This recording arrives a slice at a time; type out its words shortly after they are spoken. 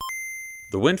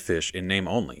The windfish in name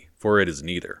only, for it is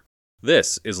neither.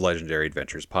 This is Legendary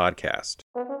Adventures Podcast.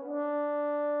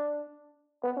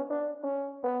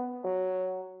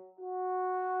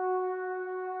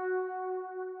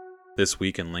 This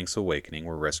week in Link's Awakening,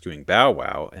 we're rescuing Bow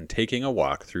Wow and taking a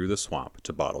walk through the swamp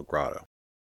to Bottle Grotto.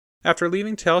 After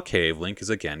leaving Tail Cave, Link is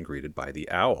again greeted by the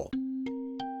owl.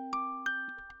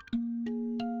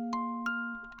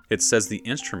 It says the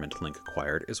instrument Link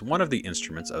acquired is one of the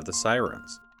instruments of the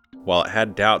Sirens. While it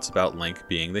had doubts about Link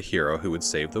being the hero who would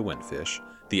save the windfish,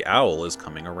 the owl is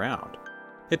coming around.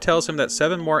 It tells him that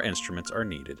 7 more instruments are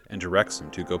needed and directs him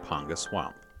to Gopanga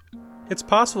Swamp. It's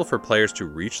possible for players to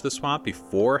reach the swamp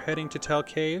before heading to Tail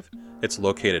Cave. It's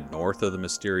located north of the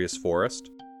mysterious forest.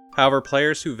 However,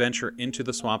 players who venture into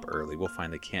the swamp early will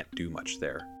find they can't do much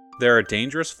there. There are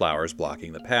dangerous flowers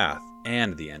blocking the path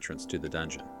and the entrance to the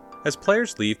dungeon. As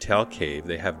players leave Tail Cave,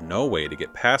 they have no way to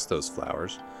get past those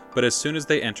flowers, but as soon as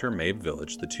they enter Mabe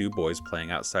Village, the 2 boys playing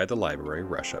outside the library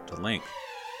rush up to Link.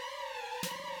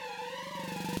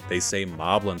 They say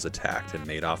Moblins attacked and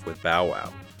made off with Bow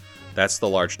Wow. That's the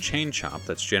large chain chomp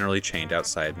that's generally chained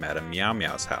outside Madame Meow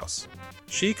Meow's house.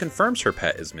 She confirms her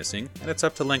pet is missing, and it's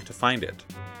up to Link to find it.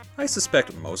 I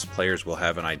suspect most players will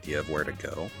have an idea of where to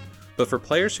go, but for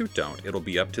players who don't, it'll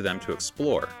be up to them to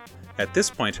explore. At this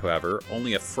point, however,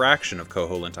 only a fraction of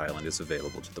Koholint Island is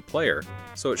available to the player,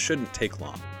 so it shouldn't take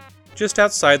long. Just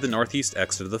outside the northeast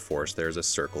exit of the forest, there is a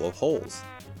circle of holes.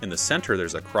 In the center,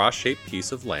 there's a cross-shaped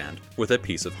piece of land with a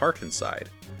piece of heart inside.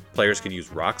 Players can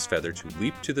use Rock's Feather to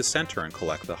leap to the center and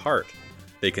collect the heart.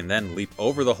 They can then leap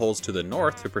over the holes to the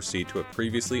north to proceed to a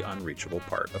previously unreachable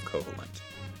part of Koholint.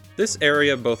 This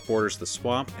area both borders the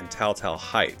swamp and Tal Tal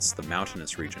Heights, the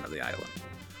mountainous region of the island.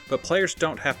 But players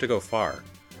don't have to go far.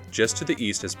 Just to the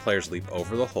east, as players leap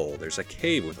over the hole, there's a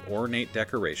cave with ornate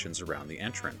decorations around the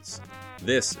entrance.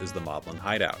 This is the Moblin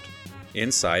hideout.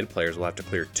 Inside, players will have to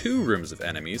clear 2 rooms of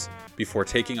enemies before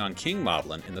taking on King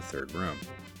Moblin in the 3rd room.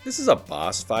 This is a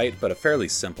boss fight, but a fairly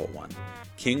simple one.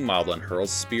 King Moblin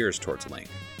hurls spears towards Link.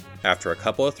 After a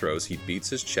couple of throws, he beats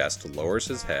his chest, lowers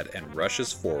his head, and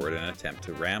rushes forward in an attempt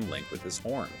to ram Link with his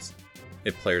horns.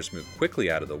 If players move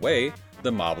quickly out of the way,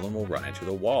 the Moblin will run into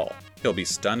the wall. He'll be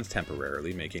stunned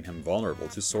temporarily, making him vulnerable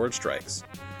to sword strikes.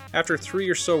 After 3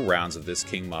 or so rounds of this,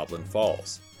 King Moblin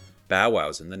falls. Bow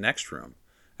Wow's in the next room.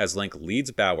 As Link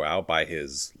leads Bow Wow by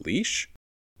his leash,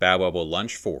 Bow Wow will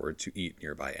lunge forward to eat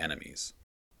nearby enemies.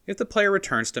 If the player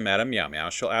returns to Madame Meow Meow,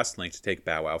 she'll ask Link to take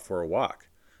Bow Wow for a walk,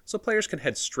 so players can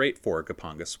head straight for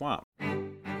Gopanga Swamp.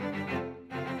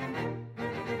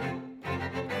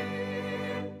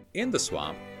 In the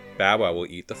swamp, Bow Wow will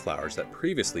eat the flowers that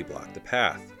previously blocked the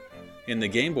path. In the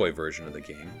Game Boy version of the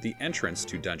game, the entrance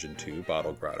to Dungeon 2,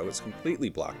 Bottle Grotto, is completely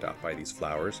blocked off by these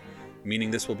flowers,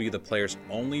 meaning this will be the player's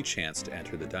only chance to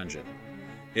enter the dungeon.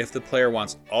 If the player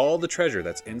wants all the treasure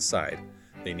that's inside,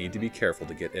 they need to be careful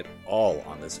to get it all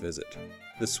on this visit.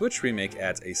 The Switch remake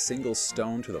adds a single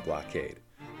stone to the blockade,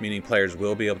 meaning players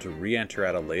will be able to re-enter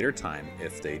at a later time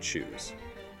if they choose.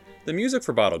 The music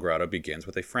for Bottle Grotto begins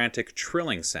with a frantic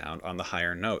trilling sound on the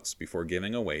higher notes before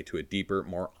giving way to a deeper,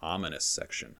 more ominous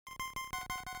section.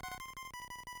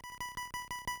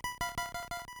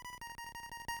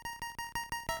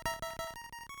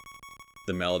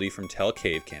 The melody from Tail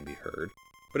Cave can be heard,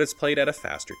 but it's played at a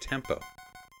faster tempo.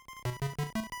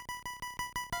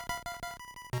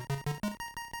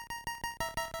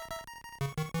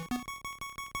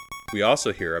 We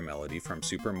also hear a melody from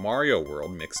Super Mario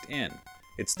World mixed in.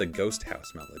 It's the Ghost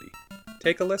House melody.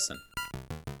 Take a listen.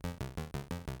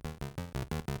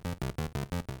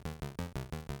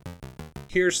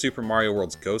 Here's Super Mario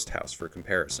World's Ghost House for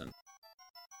comparison.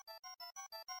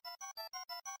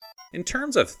 In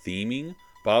terms of theming,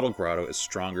 Bottle Grotto is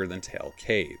stronger than Tail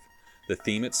Cave. The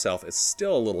theme itself is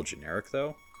still a little generic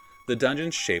though. The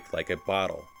dungeon's shaped like a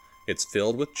bottle. It's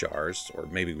filled with jars, or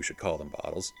maybe we should call them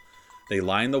bottles. They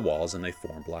line the walls and they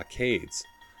form blockades.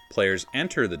 Players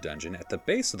enter the dungeon at the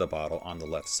base of the bottle on the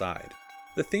left side.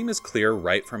 The theme is clear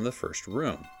right from the first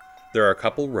room. There are a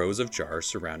couple rows of jars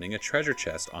surrounding a treasure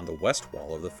chest on the west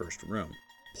wall of the first room.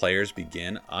 Players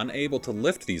begin unable to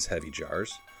lift these heavy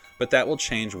jars, but that will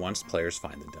change once players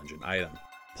find the dungeon item.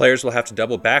 Players will have to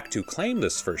double back to claim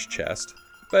this first chest,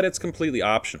 but it's completely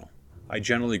optional. I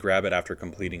generally grab it after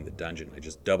completing the dungeon. I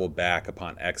just double back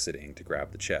upon exiting to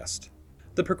grab the chest.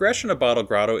 The progression of Bottle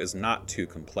Grotto is not too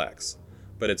complex,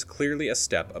 but it's clearly a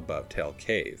step above Tail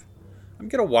Cave. I'm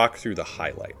going to walk through the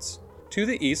highlights. To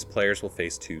the east, players will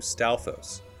face 2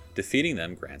 Stalfos. Defeating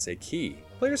them grants a key.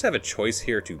 Players have a choice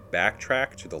here to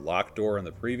backtrack to the locked door in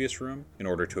the previous room in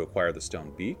order to acquire the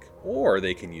stone beak, or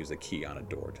they can use a key on a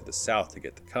door to the south to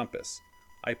get the compass.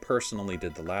 I personally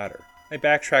did the latter. I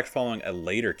backtracked following a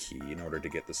later key in order to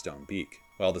get the stone beak.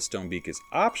 While the stone beak is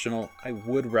optional, I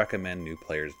would recommend new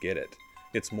players get it.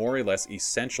 It's more or less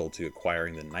essential to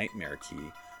acquiring the nightmare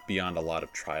key beyond a lot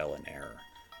of trial and error.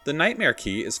 The nightmare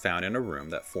key is found in a room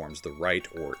that forms the right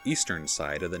or eastern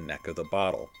side of the neck of the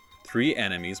bottle. 3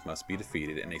 enemies must be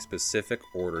defeated in a specific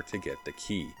order to get the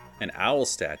key. An owl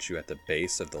statue at the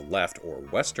base of the left or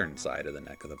western side of the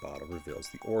neck of the bottle reveals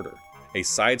the order. A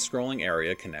side-scrolling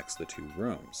area connects the 2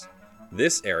 rooms.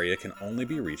 This area can only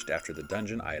be reached after the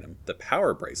dungeon item, the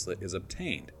power bracelet, is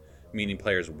obtained, meaning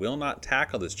players will not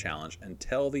tackle this challenge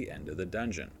until the end of the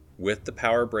dungeon. With the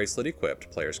power bracelet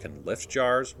equipped, players can lift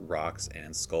jars, rocks,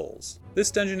 and skulls.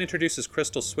 This dungeon introduces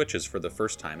crystal switches for the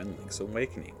first time in Link's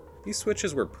Awakening. These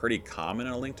switches were pretty common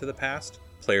in A Link to the Past.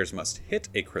 Players must hit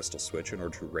a crystal switch in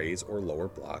order to raise or lower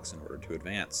blocks in order to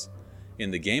advance.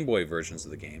 In the Game Boy versions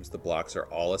of the games, the blocks are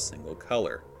all a single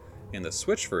color. In the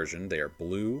Switch version, they are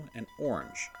blue and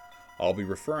orange. I'll be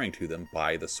referring to them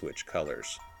by the Switch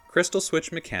colors. Crystal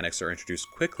switch mechanics are introduced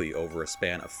quickly over a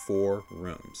span of 4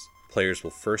 rooms. Players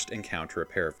will first encounter a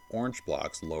pair of orange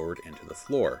blocks lowered into the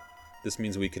floor. This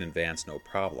means we can advance no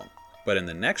problem. But in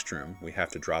the next room, we have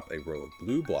to drop a row of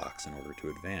blue blocks in order to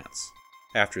advance.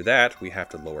 After that, we have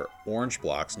to lower orange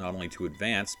blocks not only to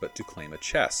advance, but to claim a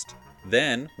chest.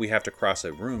 Then, we have to cross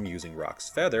a room using Rock's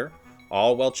Feather,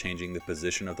 all while changing the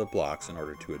position of the blocks in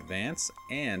order to advance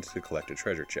and to collect a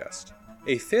treasure chest.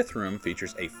 A 5th room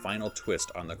features a final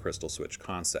twist on the crystal switch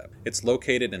concept. It's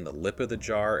located in the lip of the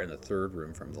jar in the 3rd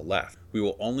room from the left. We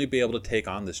will only be able to take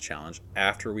on this challenge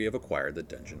after we have acquired the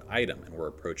dungeon item and we're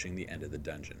approaching the end of the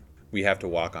dungeon. We have to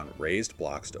walk on raised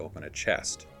blocks to open a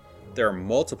chest. There are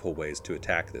multiple ways to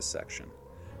attack this section.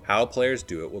 How players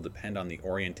do it will depend on the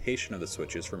orientation of the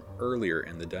switches from earlier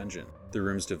in the dungeon. The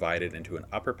room's divided into an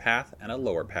upper path and a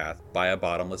lower path by a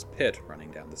bottomless pit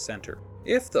running down the center.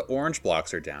 If the orange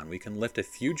blocks are down, we can lift a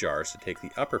few jars to take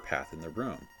the upper path in the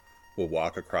room. We'll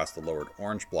walk across the lowered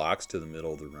orange blocks to the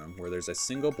middle of the room where there's a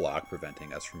single block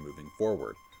preventing us from moving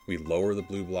forward. We lower the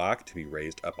blue block to be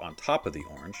raised up on top of the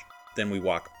orange. Then we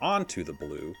walk onto the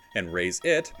blue and raise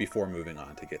it before moving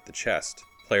on to get the chest.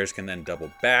 Players can then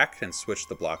double back and switch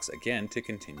the blocks again to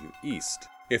continue east.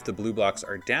 If the blue blocks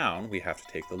are down, we have to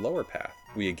take the lower path.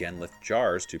 We again lift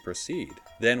jars to proceed.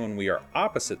 Then when we are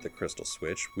opposite the crystal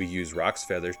switch, we use Rock's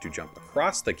Feathers to jump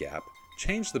across the gap,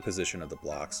 change the position of the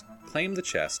blocks, claim the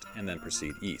chest, and then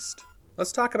proceed east.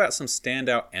 Let's talk about some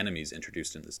standout enemies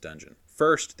introduced in this dungeon.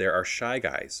 First, there are Shy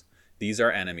Guys. These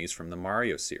are enemies from the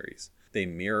Mario series. They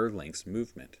mirror Link's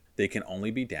movement. They can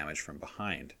only be damaged from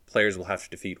behind. Players will have to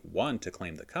defeat 1 to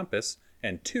claim the compass,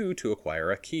 and 2 to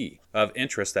acquire a key. Of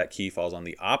interest, that key falls on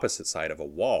the opposite side of a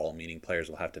wall, meaning players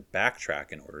will have to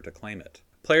backtrack in order to claim it.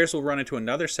 Players will run into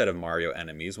another set of Mario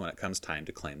enemies when it comes time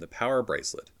to claim the power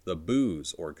bracelet, the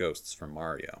Boos, or ghosts from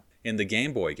Mario. In the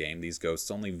Game Boy game, these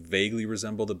ghosts only vaguely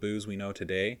resemble the Boos we know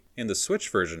today. In the Switch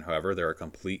version, however, they're a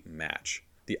complete match.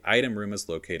 The item room is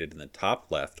located in the top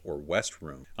left or west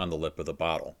room on the lip of the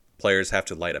bottle. Players have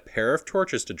to light a pair of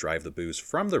torches to drive the Boos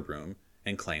from the room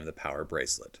and claim the power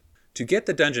bracelet. To get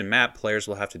the dungeon map, players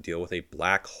will have to deal with a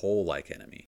black hole-like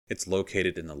enemy. It's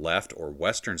located in the left or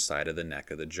western side of the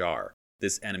neck of the jar.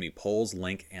 This enemy pulls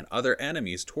Link and other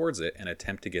enemies towards it and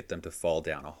attempt to get them to fall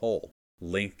down a hole.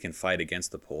 Link can fight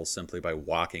against the pull simply by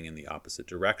walking in the opposite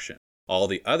direction. All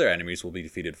the other enemies will be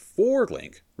defeated for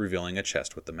Link, revealing a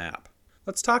chest with the map.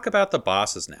 Let's talk about the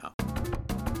bosses now.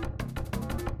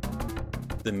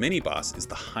 The mini-boss is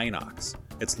the Hinox.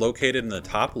 It's located in the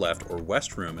top left or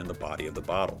west room in the body of the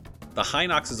bottle. The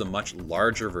Hinox is a much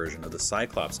larger version of the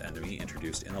Cyclops enemy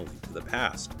introduced in A Link to the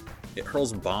Past. It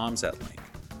hurls bombs at Link.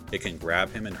 It can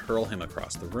grab him and hurl him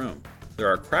across the room. There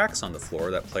are cracks on the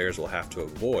floor that players will have to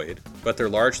avoid, but they're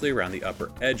largely around the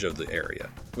upper edge of the area,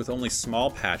 with only small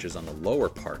patches on the lower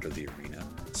part of the arena,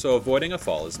 so avoiding a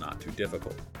fall is not too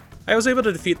difficult. I was able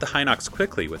to defeat the Hinox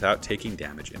quickly without taking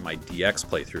damage in my DX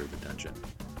playthrough of the dungeon.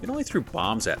 It only threw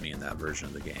bombs at me in that version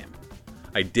of the game.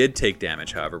 I did take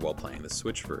damage, however, while playing the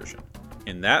Switch version.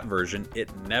 In that version,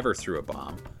 it never threw a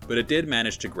bomb, but it did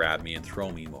manage to grab me and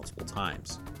throw me multiple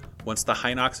times. Once the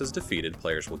Hinox is defeated,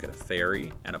 players will get a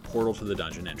fairy, and a portal to the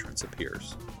dungeon entrance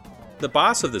appears. The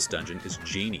boss of this dungeon is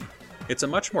Genie. It's a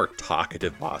much more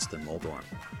talkative boss than Moldorm.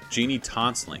 Genie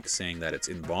taunts Link, saying that it's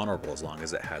invulnerable as long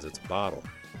as it has its bottle,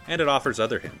 and it offers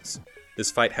other hints.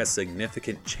 This fight has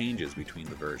significant changes between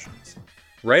the versions.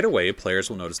 Right away, players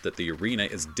will notice that the arena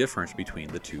is different between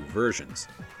the 2 versions.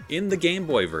 In the Game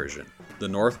Boy version, the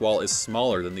north wall is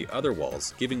smaller than the other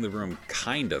walls, giving the room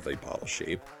kind of a bottle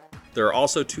shape. There are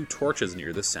also 2 torches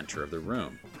near the center of the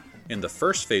room. In the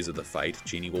first phase of the fight,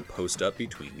 Genie will post up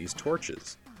between these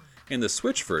torches. In the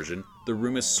Switch version, the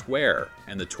room is square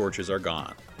and the torches are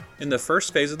gone. In the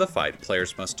first phase of the fight,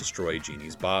 players must destroy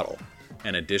Genie's bottle.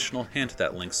 An additional hint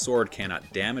that Link's sword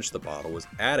cannot damage the bottle was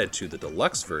added to the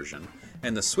deluxe version,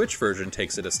 and the Switch version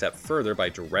takes it a step further by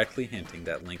directly hinting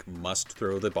that Link must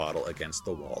throw the bottle against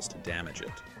the walls to damage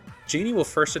it. Genie will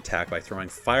first attack by throwing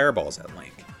fireballs at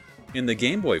Link. In the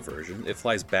Game Boy version, it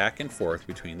flies back and forth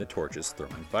between the torches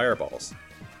throwing fireballs.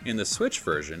 In the Switch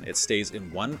version, it stays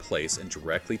in one place and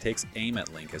directly takes aim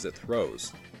at Link as it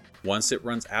throws. Once it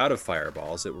runs out of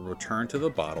fireballs, it will return to the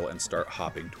bottle and start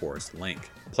hopping towards Link.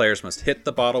 Players must hit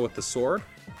the bottle with the sword,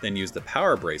 then use the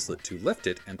power bracelet to lift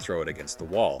it and throw it against the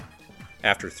wall.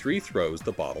 After 3 throws,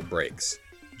 the bottle breaks.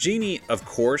 Genie, of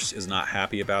course, is not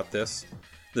happy about this.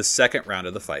 The second round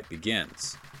of the fight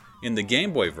begins. In the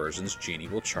Game Boy versions, Genie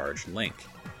will charge Link.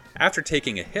 After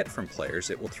taking a hit from players,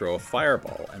 it will throw a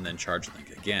fireball and then charge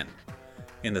Link again.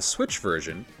 In the Switch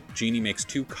version, Genie makes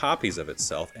 2 copies of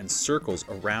itself and circles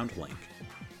around Link.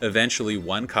 Eventually,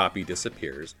 one copy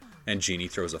disappears, and Genie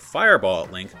throws a fireball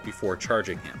at Link before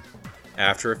charging him.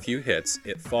 After a few hits,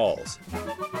 it falls,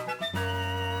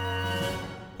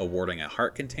 awarding a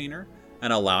heart container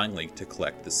and allowing Link to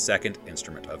collect the second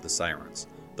instrument of the Sirens,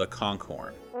 the conch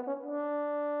horn.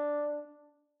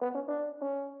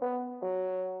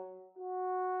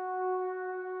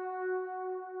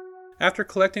 After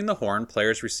collecting the horn,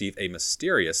 players receive a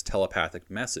mysterious telepathic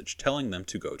message telling them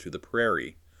to go to the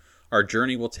prairie. Our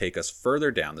journey will take us further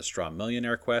down the Straw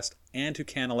Millionaire quest and to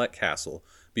Canalet Castle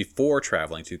before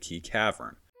traveling to Key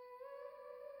Cavern.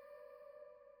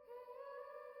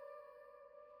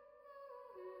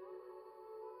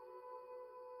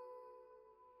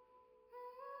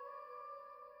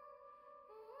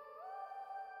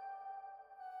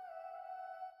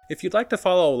 If you'd like to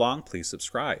follow along, please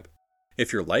subscribe.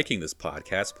 If you're liking this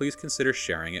podcast, please consider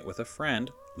sharing it with a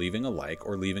friend, leaving a like,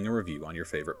 or leaving a review on your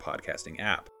favorite podcasting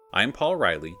app. I'm Paul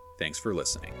Riley. Thanks for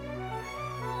listening.